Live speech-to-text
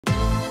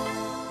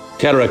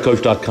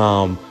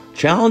CataractCoach.com.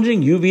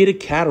 Challenging uveitic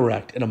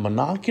cataract in a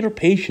monocular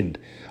patient.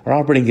 Our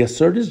operating guest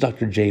surgeon is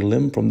Dr. J.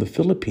 Lim from the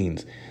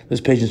Philippines.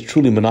 This patient is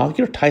truly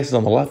monocular. Tice is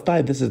on the left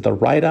eye. This is the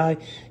right eye.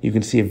 You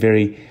can see a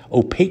very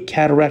opaque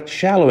cataract,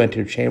 shallow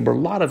anterior chamber, a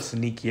lot of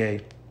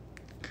synechiae.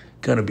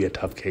 Gonna be a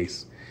tough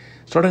case.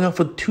 Starting off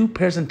with 2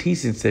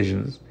 paracentesis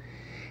incisions,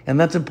 and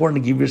that's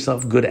important to give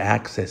yourself good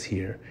access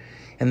here.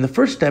 And the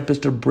first step is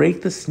to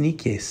break the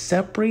synechiae,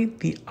 separate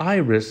the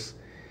iris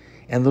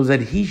and those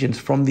adhesions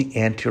from the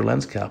anterior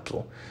lens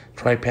capsule.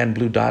 Trypan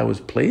blue dye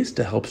was placed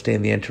to help stay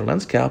in the anterior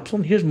lens capsule,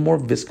 and here's more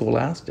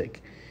viscoelastic.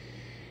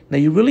 Now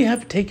you really have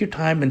to take your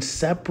time and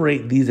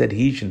separate these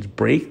adhesions,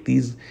 break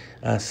these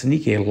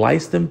synechiae,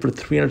 lyse them for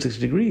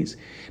 360 degrees.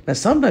 Now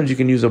sometimes you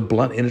can use a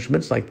blunt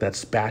instruments like that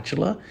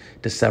spatula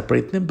to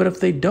separate them, but if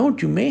they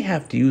don't, you may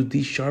have to use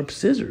these sharp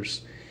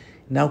scissors.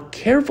 Now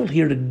careful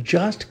here to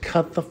just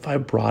cut the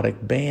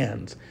fibrotic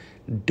bands.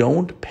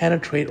 Don't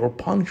penetrate or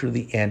puncture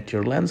the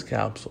anterior lens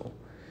capsule.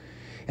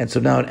 And so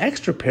now an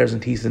extra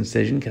paracentesis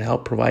incision can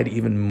help provide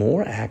even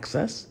more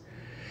access.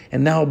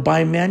 And now a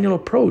bimanual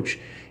approach.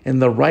 In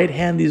the right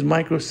hand, these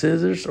micro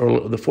scissors,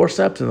 or the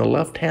forceps, in the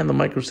left hand, the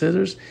micro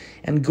scissors,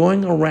 and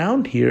going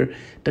around here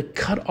to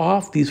cut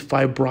off these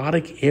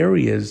fibrotic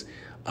areas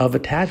of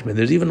attachment.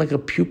 There's even like a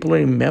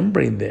pupillary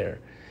membrane there.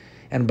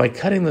 And by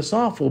cutting this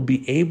off, we'll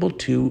be able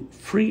to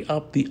free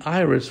up the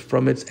iris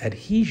from its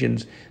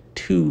adhesions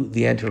to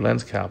the anterior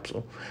lens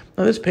capsule.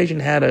 Now, this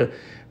patient had a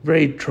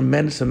very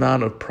tremendous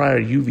amount of prior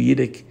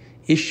uveitic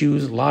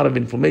issues, a lot of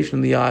inflammation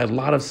in the eye, a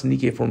lot of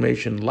synechiae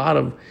formation, a lot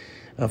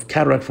of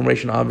cataract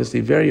formation, obviously,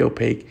 very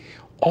opaque.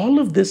 All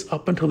of this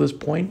up until this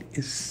point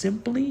is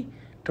simply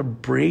to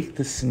break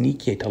the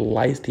synechiae, to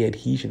lyse the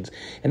adhesions.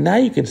 And now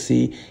you can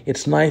see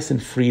it's nice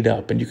and freed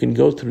up, and you can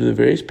go through the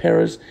various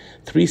paras,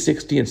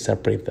 360, and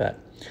separate that.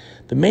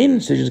 The main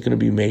incision is going to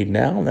be made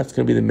now, and that's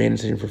going to be the main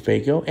incision for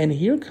phaco. And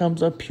here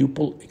comes a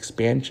pupil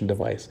expansion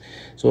device,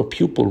 so a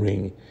pupil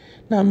ring.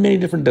 Now, many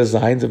different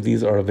designs of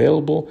these are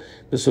available.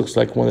 This looks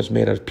like one that's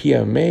made out of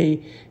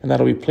PMA, and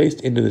that'll be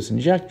placed into this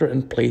injector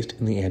and placed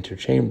in the anterior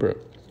chamber.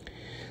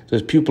 So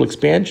this pupil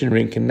expansion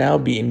ring can now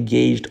be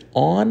engaged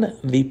on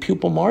the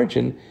pupil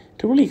margin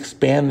to really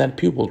expand that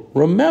pupil.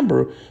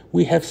 Remember,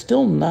 we have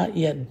still not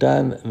yet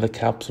done the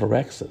capsular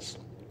rhexis.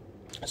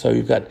 So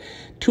you've got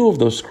 2 of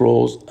those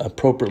scrolls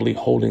appropriately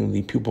holding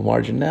the pupil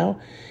margin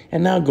now.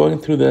 And now going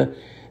through the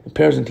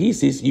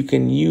paracentesis, you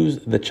can use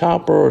the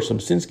chopper or some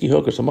Sinskey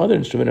hook or some other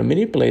instrument, a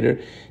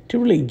manipulator, to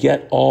really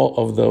get all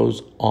of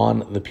those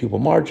on the pupil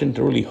margin,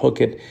 to really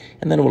hook it,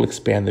 and then it will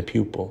expand the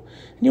pupil.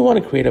 And you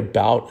want to create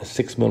about a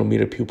 6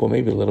 millimeter pupil,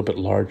 maybe a little bit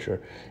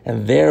larger.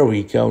 And there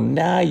we go.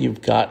 Now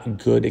you've got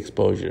good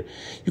exposure.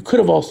 You could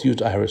have also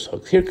used iris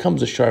hooks. Here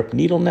comes a sharp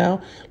needle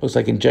now. Looks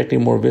like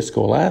injecting more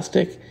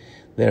viscoelastic.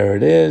 There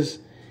it is.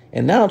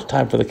 And now it's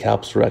time for the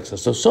capsular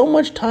rhexis. So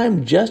much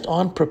time just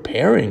on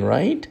preparing,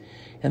 right?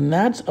 And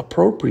that's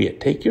appropriate.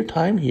 Take your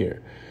time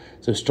here.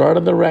 So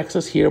started the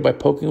rhexis here by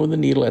poking with the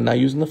needle and now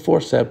using the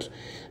forceps.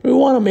 We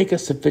want to make a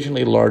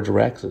sufficiently large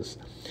rhexis.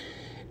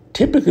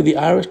 Typically, the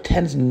iris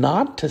tends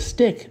not to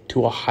stick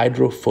to a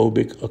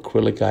hydrophobic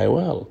acrylic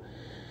IOL.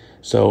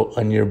 So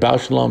on your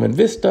Bausch & Lomb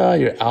Invista,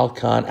 your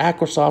Alcon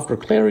Acrosoft or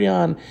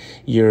Clarion,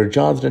 your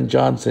Johnson &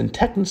 Johnson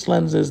Technis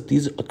lenses,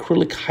 these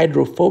acrylic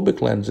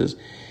hydrophobic lenses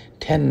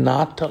tend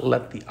not to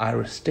let the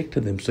iris stick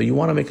to them. So you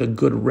want to make a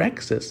good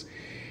rhexis,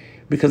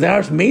 because the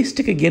iris may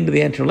stick again to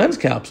the anterior lens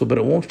capsule, but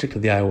it won't stick to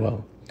the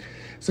IOL.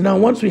 So now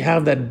once we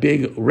have that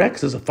big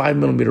rhexis, a 5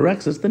 millimeter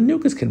rhexis, the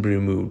nucleus can be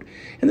removed.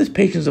 And this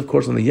patient is, of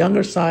course, on the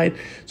younger side.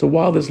 So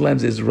while this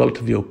lens is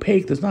relatively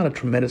opaque, there's not a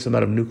tremendous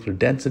amount of nuclear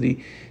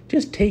density.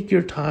 Just take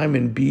your time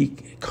and be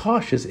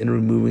cautious in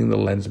removing the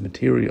lens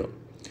material.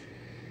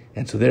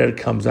 And so there it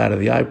comes out of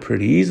the eye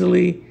pretty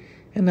easily.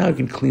 And now you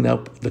can clean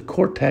up the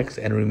cortex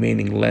and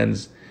remaining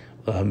lens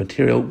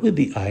material with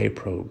the eye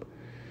probe.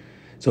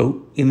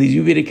 So in these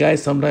uveitic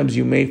eyes, sometimes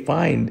you may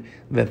find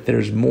that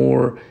there's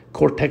more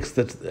cortex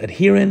that's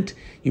adherent.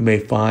 You may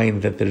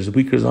find that there's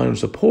weaker zonium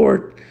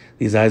support.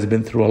 These eyes have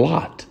been through a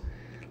lot.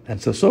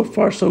 And so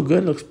far, so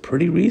good. It looks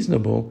pretty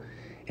reasonable.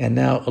 And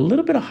now a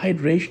little bit of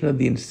hydration of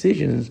the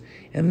incisions,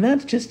 and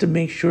that's just to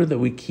make sure that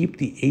we keep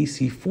the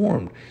AC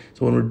formed.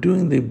 So when we're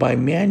doing the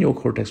bimanual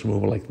cortex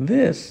removal like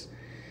this,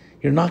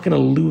 you're not going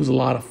to lose a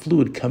lot of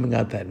fluid coming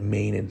out that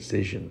main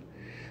incision.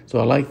 So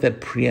I like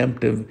that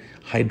preemptive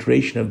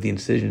hydration of the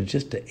incisions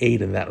just to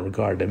aid in that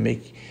regard, to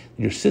make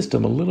your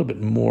system a little bit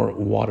more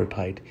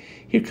watertight.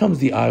 Here comes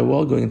the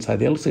IOL going inside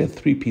there. It looks like a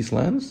 3-piece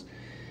lens.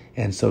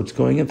 And so it's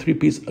going in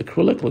 3-piece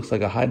acrylic. Looks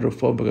like a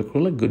hydrophobic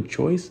acrylic. Good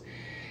choice.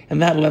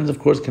 And that lens, of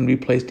course, can be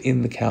placed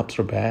in the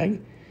capsular bag.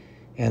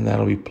 And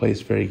that'll be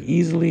placed very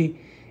easily.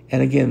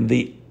 And again,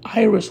 the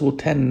iris will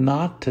tend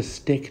not to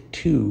stick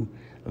to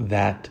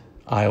that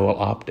IOL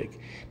optic.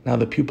 Now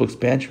the pupil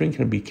expansion ring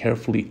can be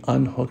carefully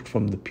unhooked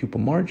from the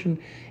pupil margin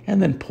and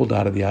then pulled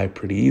out of the eye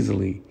pretty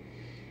easily.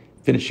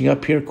 Finishing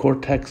up here,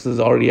 cortex is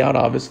already out,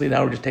 obviously.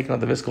 Now we're just taking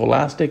out the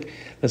viscoelastic.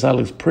 This eye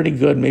looks pretty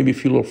good. Maybe a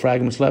few little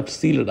fragments left.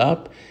 Seal it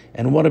up.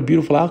 And what a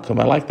beautiful outcome.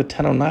 I like the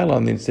 10 nylon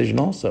on the incision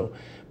also.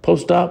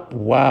 Post-op,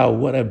 wow,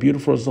 what a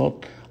beautiful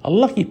result. A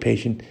lucky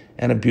patient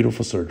and a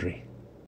beautiful surgery.